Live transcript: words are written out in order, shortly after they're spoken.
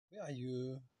Where are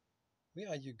you? Where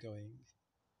are you going?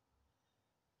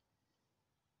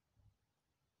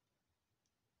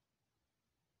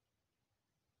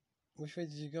 Which way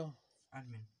did you go?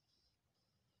 Admin.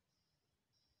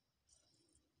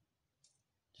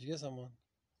 Did you get someone?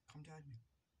 Come to admin.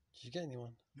 Did you get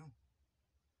anyone? No.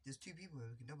 There's 2 people here.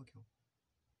 We can double kill.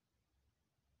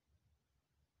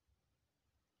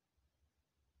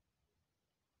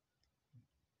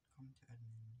 Come to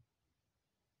admin.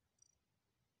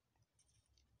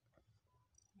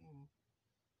 Oh.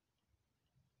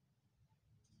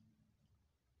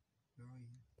 Where are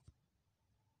you?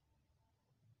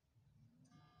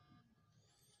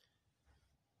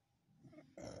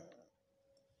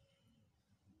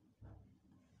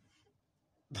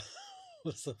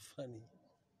 What's so funny?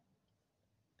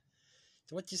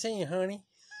 So what you saying, honey?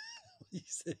 What you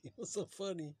saying? What's so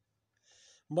funny?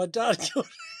 My dad killed.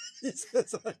 He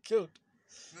says I killed.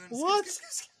 What?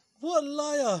 Skip. What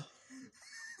liar?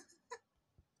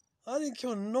 I didn't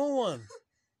kill no one.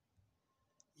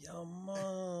 You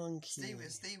monkey.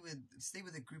 Stay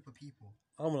with a group of people.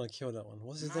 I'm gonna kill that one.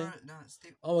 What's his name? No, stay.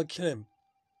 I'm gonna kill him.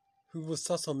 Who was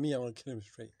sus on me? I'm gonna kill him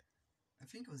straight. I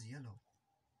think it was yellow.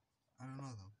 I don't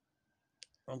know though.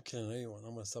 I'm killing everyone.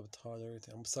 I'm gonna sabotage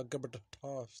everything. I'm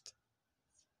sabotaged.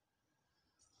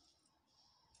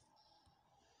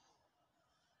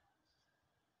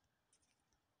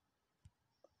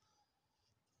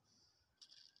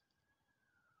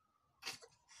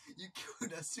 You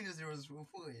killed as soon as it was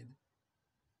reported.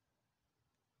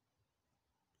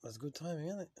 That's good timing,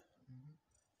 isn't it? Mm-hmm.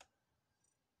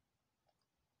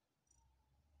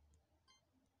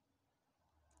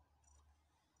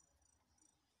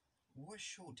 What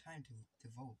short time to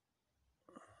vote?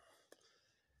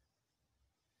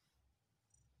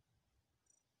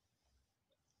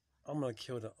 I'm gonna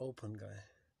kill the open guy.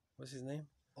 What's his name?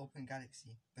 Open Galaxy.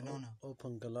 Banana.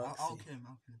 Open Galaxy. I'll kill him.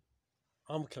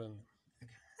 I'm killing him.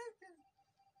 Okay.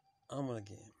 I'm gonna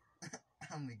get him.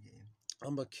 I'm gonna get him.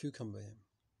 I'm gonna cucumber him.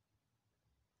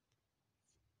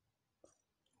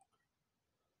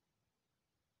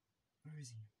 Where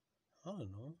is he? I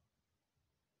don't know.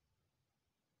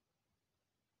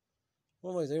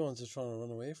 What was everyone's just trying to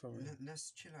run away from me?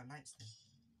 Let's chill at nights then.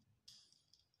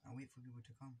 I'll wait for people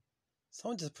to come.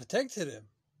 Someone just protected him.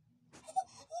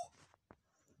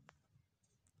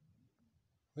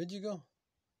 Where'd you go?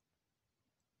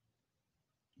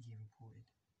 He reported.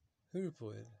 Who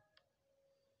reported?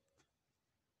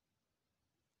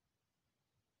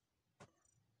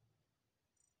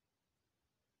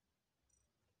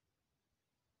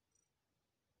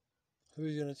 Who are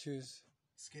you gonna choose?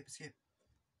 Skip.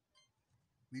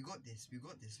 We got this.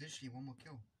 Literally one more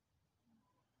kill.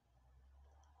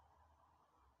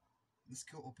 Let's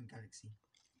kill Open Galaxy.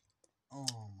 Oh my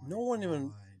god. No one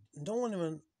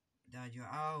even. Dad, you're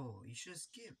out. You should have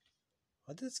skipped.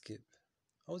 I did skip.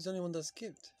 I was the only one that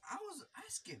skipped. I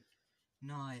skipped.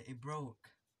 No, it broke.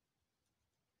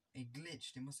 It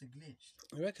glitched. It must have glitched.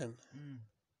 You reckon?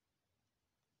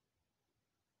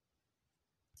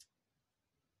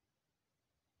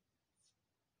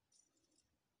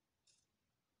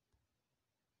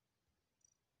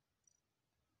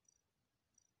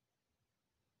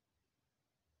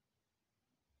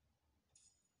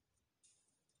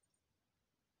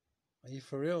 Are you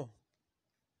for real?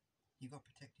 You got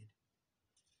protected.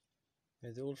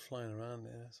 Yeah, they're all flying around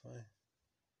there, that's why.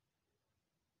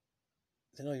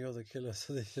 They know you're the killer,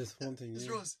 so they're just wanting It's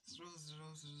you. Rose.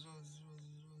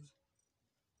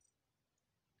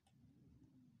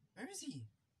 Where is he?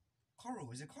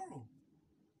 Coral. Is it Coral?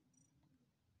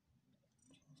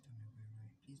 Please tell me we're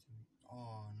right. Please tell me.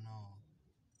 Oh no.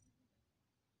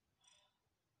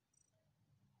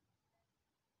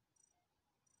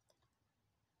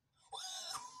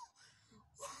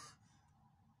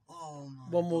 Oh my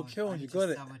god. One more kill, you got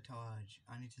it. Sabotage.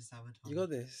 I need to sabotage. You got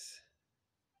this.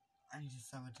 I need to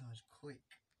sabotage quick.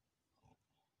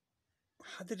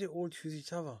 How did it all choose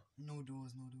each other? No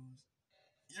doors.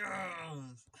 Yes! I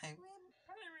win.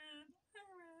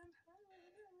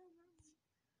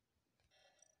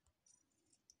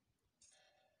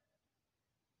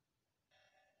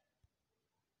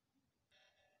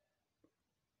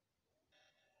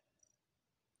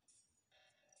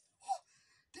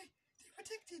 They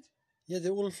protected. Yeah,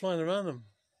 they're all flying around them.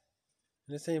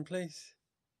 In the same place.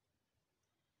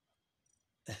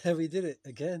 We did it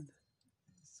again.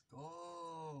 Let's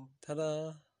go.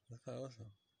 Ta-da! That's quite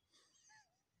awesome.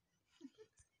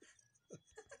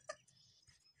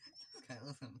 That's kind of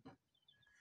awesome.